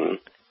meeting,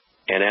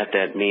 and at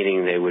that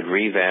meeting they would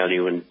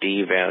revalue and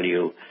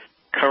devalue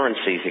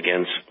currencies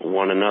against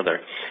one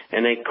another.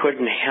 And they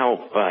couldn't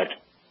help but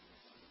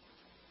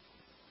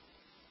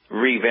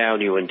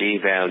revalue and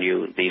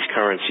devalue these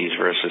currencies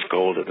versus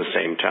gold at the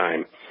same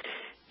time.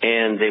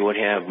 And they would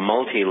have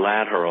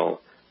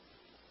multilateral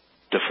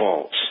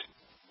defaults,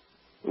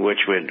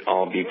 which would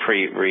all be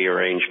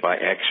rearranged by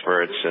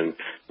experts. And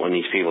when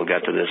these people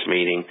got to this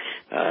meeting,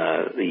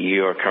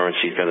 your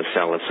currency is going to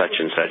sell at such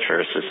and such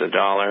versus the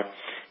dollar,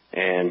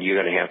 and you're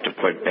going to have to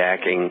put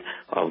backing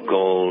of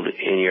gold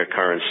in your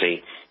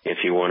currency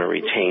if you want to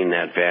retain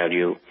that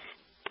value.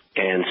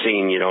 And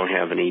seeing you don't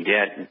have any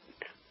debt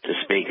to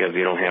speak of,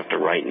 you don't have to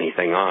write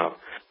anything off.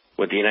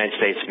 With the United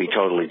States, it'd be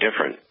totally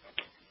different.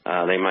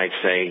 They might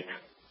say,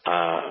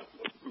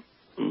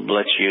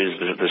 let's use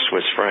the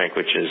Swiss franc,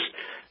 which is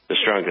the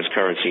strongest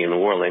currency in the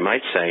world. They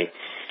might say,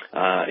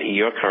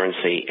 your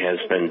currency has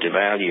been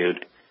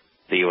devalued,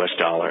 the U.S.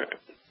 dollar,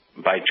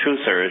 by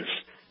 2/3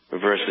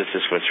 versus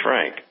the Swiss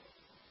franc.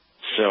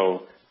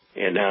 So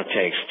it now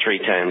takes 3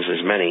 times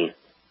as many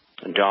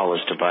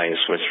dollars to buy a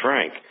Swiss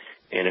franc.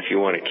 And if you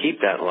want to keep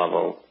that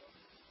level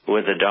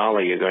with the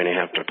dollar, you're going to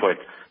have to put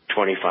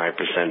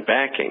 25%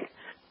 backing.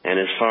 And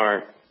as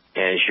far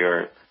as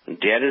your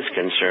debt is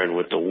concerned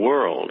with the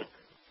world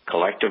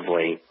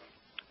collectively,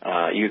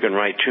 you can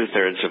write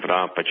 2/3 of it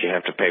off, but you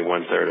have to pay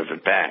 1/3 of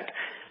it back.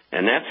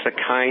 And that's the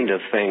kind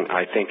of thing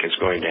I think is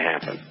going to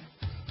happen.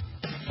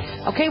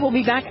 Okay, we'll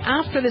be back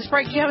after this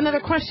break. Do you have another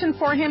question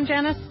for him,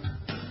 Janice?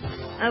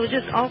 I was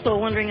just also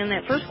wondering in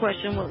that first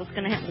question what was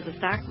going to happen to the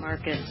stock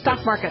market.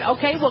 Stock market.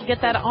 Okay, we'll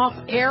get that off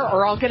air,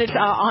 or I'll get it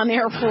on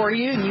air for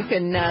you, and you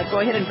can go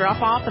ahead and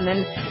drop off. And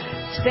then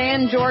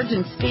Stan, George,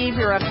 and Steve,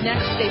 you're up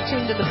next. Stay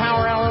tuned to the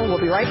Power Hour. We'll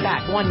be right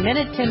back. 1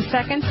 minute, 10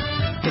 seconds.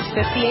 It's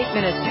 58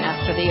 minutes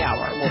after the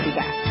hour. We'll be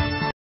back.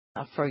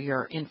 For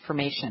your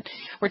information,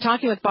 we're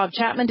talking with Bob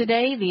Chapman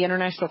today, the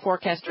International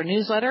Forecaster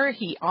newsletter.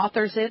 He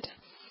authors it,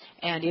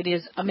 and it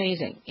is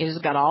amazing. It has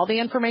got all the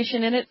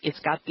information in it. It's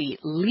got the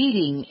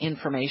leading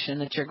information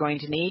that you're going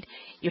to need.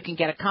 You can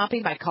get a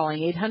copy by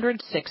calling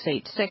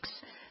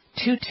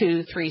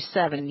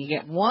 800-686-2237. You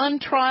get one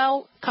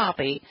trial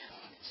copy,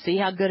 see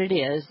how good it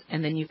is,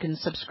 and then you can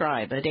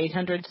subscribe at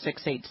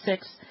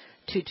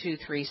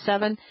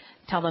 800-686-2237.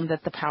 Tell them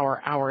that the Power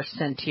Hour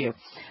sent you.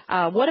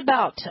 What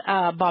about,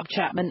 Bob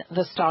Chapman,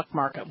 the stock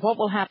market? What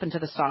will happen to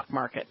the stock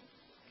market?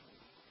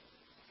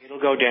 It'll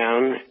go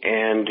down,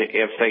 and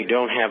if they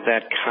don't have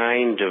that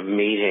kind of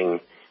meeting,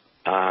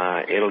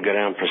 it'll go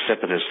down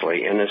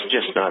precipitously. And it's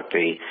just not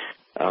the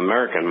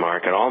American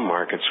market. All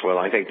markets will.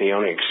 I think the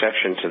only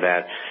exception to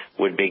that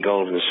would be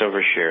gold and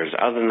silver shares.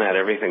 Other than that,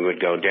 everything would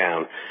go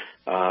down.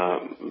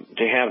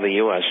 To have the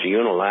U.S.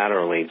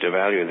 unilaterally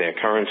devalue their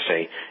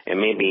currency and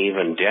maybe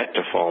even debt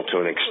default to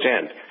an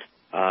extent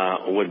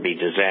would be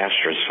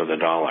disastrous for the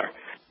dollar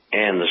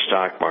and the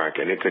stock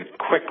market. It could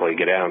quickly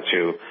get down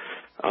to,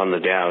 on the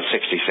Dow,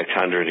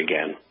 6,600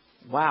 again.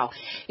 Wow.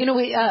 You know,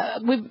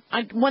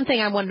 one thing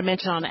I wanted to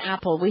mention on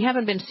Apple, we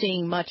haven't been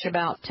seeing much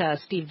about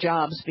Steve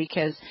Jobs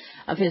because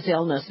of his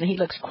illness, and he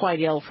looks quite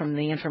ill from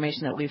the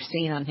information that we've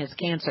seen on his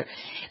cancer.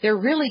 They're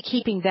really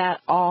keeping that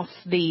off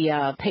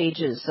the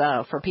pages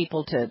for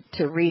people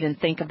to read and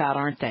think about,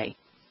 aren't they?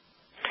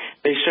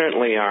 They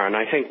certainly are, and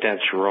I think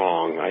that's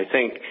wrong. I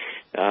think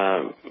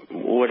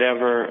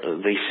whatever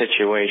the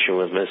situation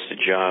with Mr.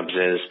 Jobs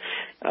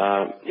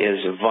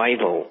is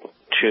vital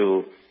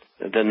to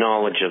the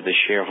knowledge of the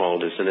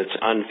shareholders, and it's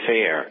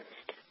unfair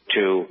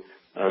to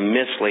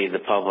mislead the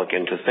public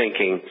into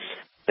thinking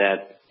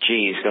that,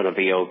 gee, he's going to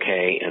be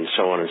okay, and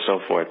so on and so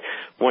forth,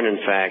 when in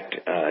fact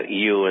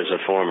you as a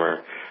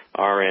former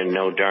RN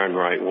know darn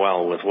right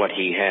well with what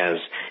he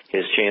has,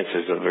 his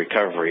chances of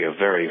recovery are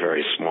very,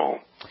 very small.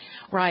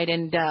 Right,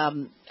 and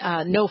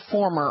no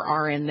former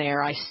RN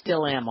there. I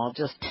still am. I'll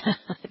just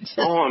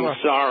I'm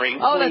sorry.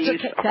 Oh,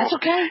 please. That's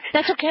okay.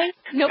 That's okay.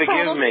 No Forgive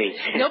problem. me.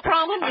 No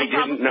problem. I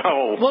didn't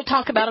know. We'll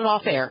talk about it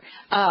off air.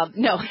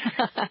 No,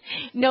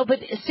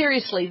 but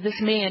seriously, this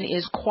man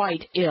is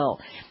quite ill.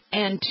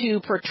 And to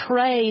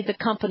portray the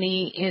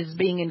company as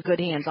being in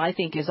good hands, I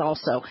think, is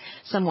also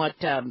somewhat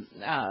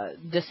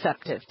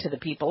deceptive to the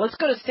people. Let's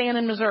go to Stan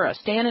in Missouri.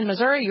 Stan in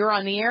Missouri, you're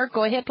on the air.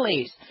 Go ahead,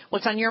 please.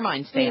 What's on your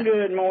mind, Stan?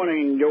 Good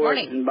morning, Joyce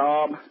Morning. and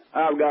Bob.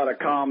 I've got a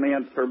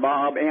comment for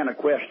Bob and a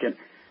question.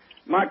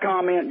 My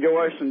comment,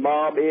 Joyce and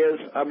Bob, is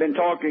I've been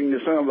talking to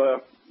some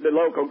of the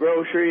local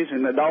groceries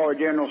and the Dollar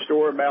General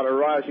store about a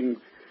rising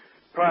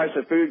price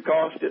of food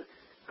cost.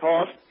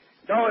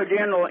 Dollar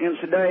General in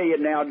Sedalia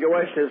now,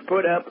 Joyce, has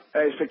put up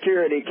a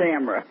security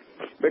camera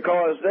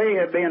because they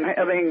have been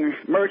having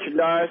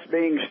merchandise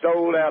being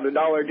stole out of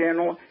Dollar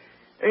General.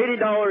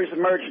 $80 of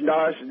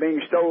merchandise is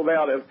being stole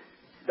out of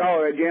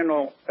Dollar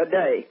General a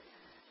day.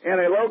 And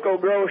a local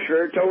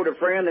grocer told a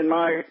friend in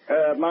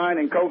mine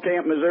in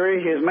Colcamp,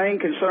 Missouri, his main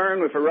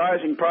concern with the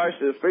rising price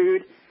of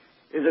food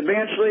is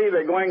eventually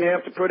they're going to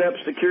have to put up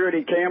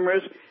security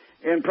cameras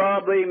and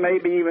probably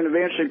maybe even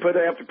eventually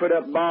have to put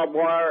up barbed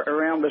wire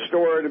around the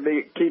store to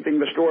be keeping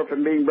the store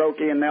from being broke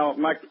in. Now,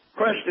 my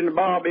question to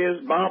Bob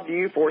is, Bob, do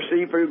you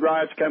foresee food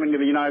riots coming to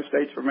the United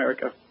States of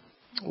America?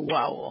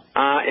 Wow.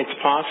 It's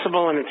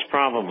possible and it's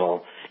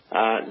probable.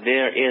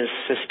 There is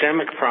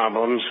systemic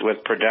problems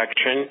with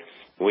production.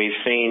 We've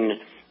seen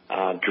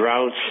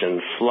droughts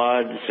and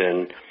floods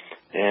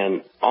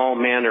and all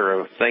manner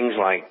of things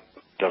like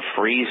the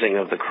freezing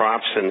of the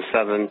crops in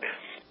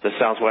the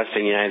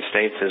southwestern United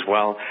States as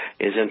well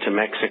as into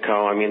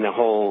Mexico. I mean, the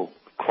whole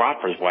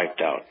crop was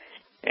wiped out.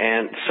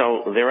 And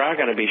so there are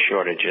going to be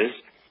shortages.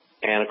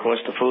 And, of course,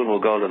 the food will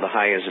go to the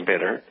highest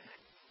bidder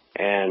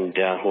and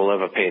who'll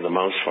ever pay the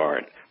most for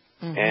it.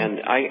 Mm-hmm.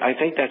 And I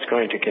think that's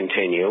going to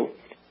continue.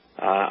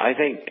 I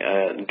think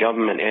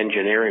government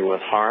engineering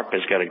with HARP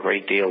has got a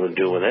great deal to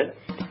do with it.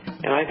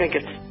 And I think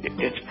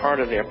it's part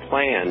of their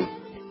plan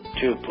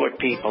to put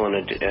people in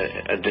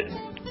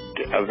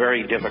a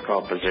very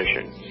difficult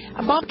position.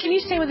 Bob, can you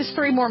stay with us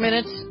 3 more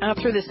minutes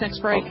through this next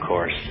break? Of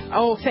course.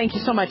 Oh, thank you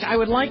so much. I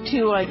would like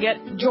to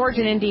get George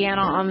in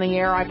Indiana on the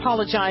air. I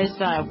apologize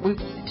to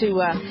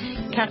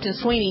Captain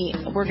Sweeney.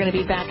 We're going to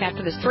be back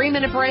after this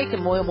 3-minute break,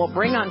 and we'll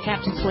bring on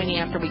Captain Sweeney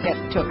after we get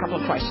to a couple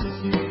of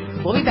questions.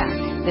 We'll be back.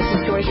 This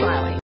is Joyce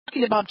Riley.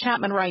 Talking to Bob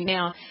Chapman right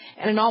now,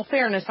 and in all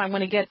fairness, I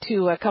want to get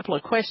to a couple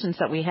of questions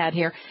that we had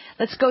here.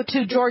 Let's go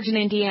to George in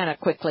Indiana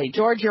quickly.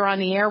 George, you're on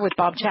the air with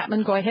Bob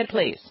Chapman. Go ahead,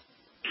 please.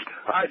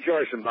 Hi,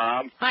 Joyce and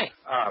Bob. Hi.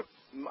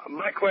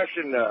 My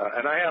question,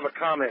 and I have a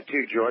comment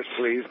too, Joyce,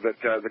 please, but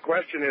the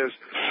question is,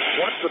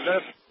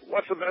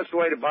 what's the best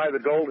way to buy the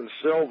gold and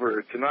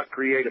silver to not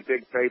create a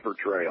big paper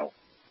trail?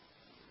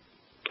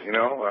 You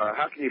know,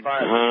 how can you buy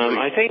it?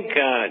 I think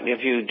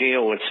if you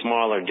deal with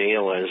smaller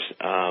dealers,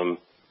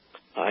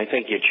 I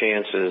think your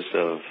chances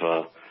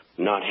of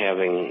not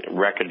having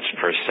records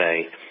per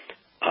se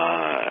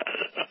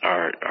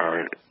are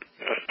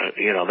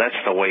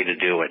that's the way to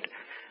do it.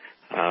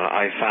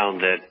 I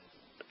found that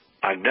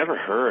I've never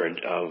heard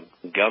of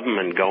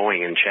government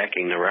going and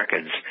checking the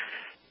records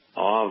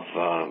of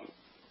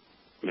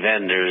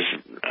vendors,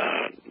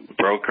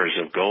 brokers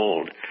of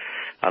gold.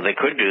 They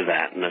could do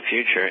that in the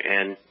future,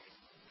 and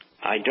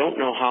I don't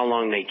know how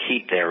long they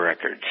keep their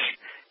records.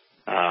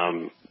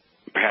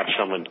 Perhaps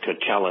someone could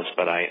tell us,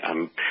 but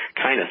I'm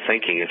kind of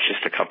thinking it's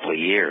just a couple of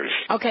years.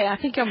 Okay, I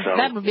think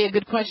that would be a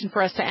good question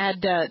for us to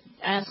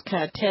ask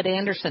Ted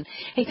Anderson.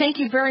 Hey, thank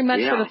you very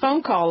much for the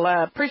phone call.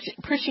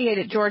 Appreciate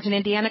it, George in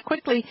Indiana.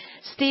 Quickly,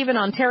 Steve in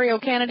Ontario,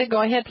 Canada.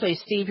 Go ahead, please.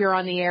 Steve, you're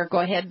on the air. Go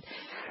ahead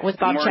with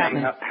Bob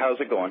Chapman. How's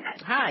it going?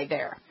 Hi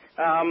there.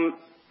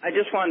 I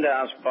just wanted to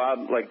ask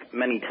Bob, like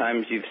many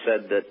times you've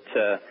said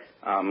that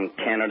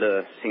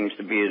Canada seems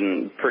to be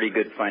in pretty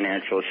good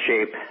financial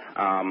shape.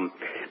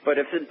 But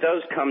if it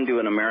does come to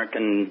an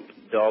American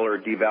dollar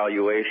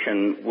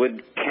devaluation,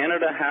 would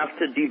Canada have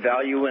to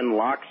devalue in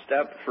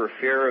lockstep for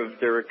fear of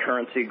their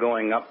currency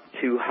going up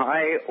too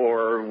high,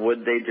 or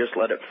would they just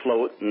let it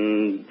float?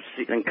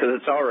 Because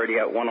it's already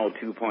at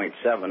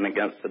 102.7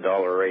 against the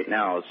dollar right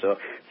now, so it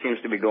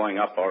seems to be going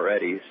up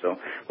already. So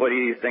what do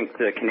you think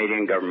the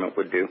Canadian government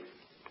would do?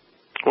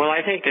 Well,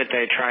 I think that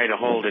they try to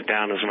hold it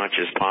down as much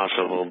as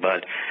possible,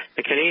 but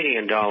the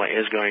Canadian dollar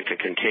is going to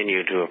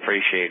continue to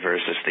appreciate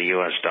versus the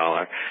U.S.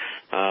 dollar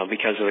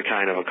because of the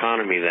kind of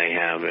economy they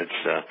have.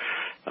 It's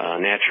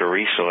natural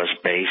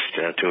resource-based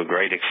to a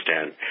great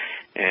extent,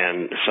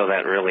 and so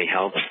that really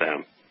helps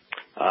them.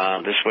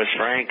 The Swiss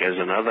franc is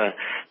another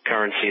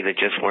currency that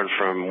just went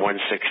from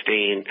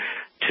 116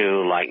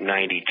 to like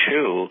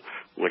 92,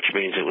 which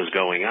means it was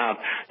going up,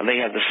 and they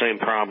have the same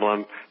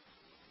problem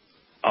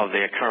of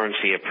their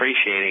currency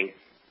appreciating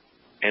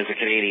as the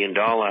Canadian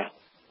dollar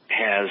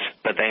has,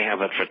 but they have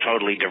it for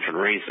totally different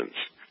reasons.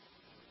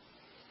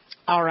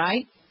 All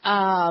right.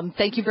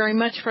 Thank you very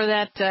much for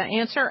that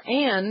answer.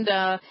 And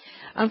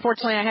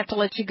unfortunately, I have to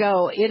let you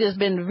go. It has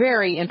been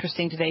very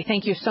interesting today.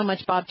 Thank you so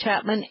much, Bob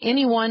Chapman.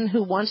 Anyone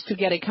who wants to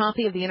get a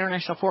copy of the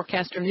International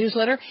Forecaster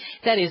newsletter,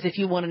 that is, if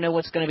you want to know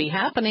what's going to be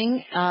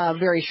happening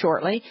very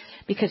shortly,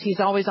 because he's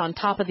always on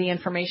top of the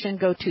information,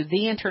 go to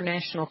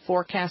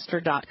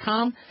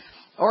theinternationalforecaster.com.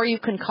 Or you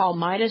can call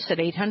Midas at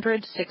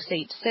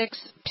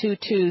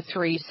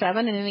 800-686-2237.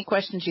 And any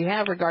questions you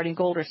have regarding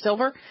gold or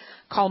silver,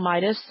 call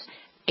Midas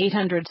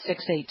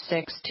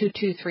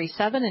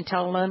 800-686-2237 and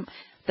tell them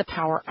the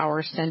Power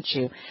Hour sent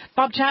you.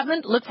 Bob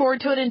Chapman, look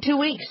forward to it in 2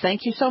 weeks.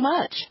 Thank you so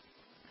much.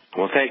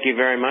 Well, thank you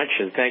very much,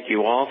 and thank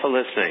you all for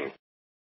listening.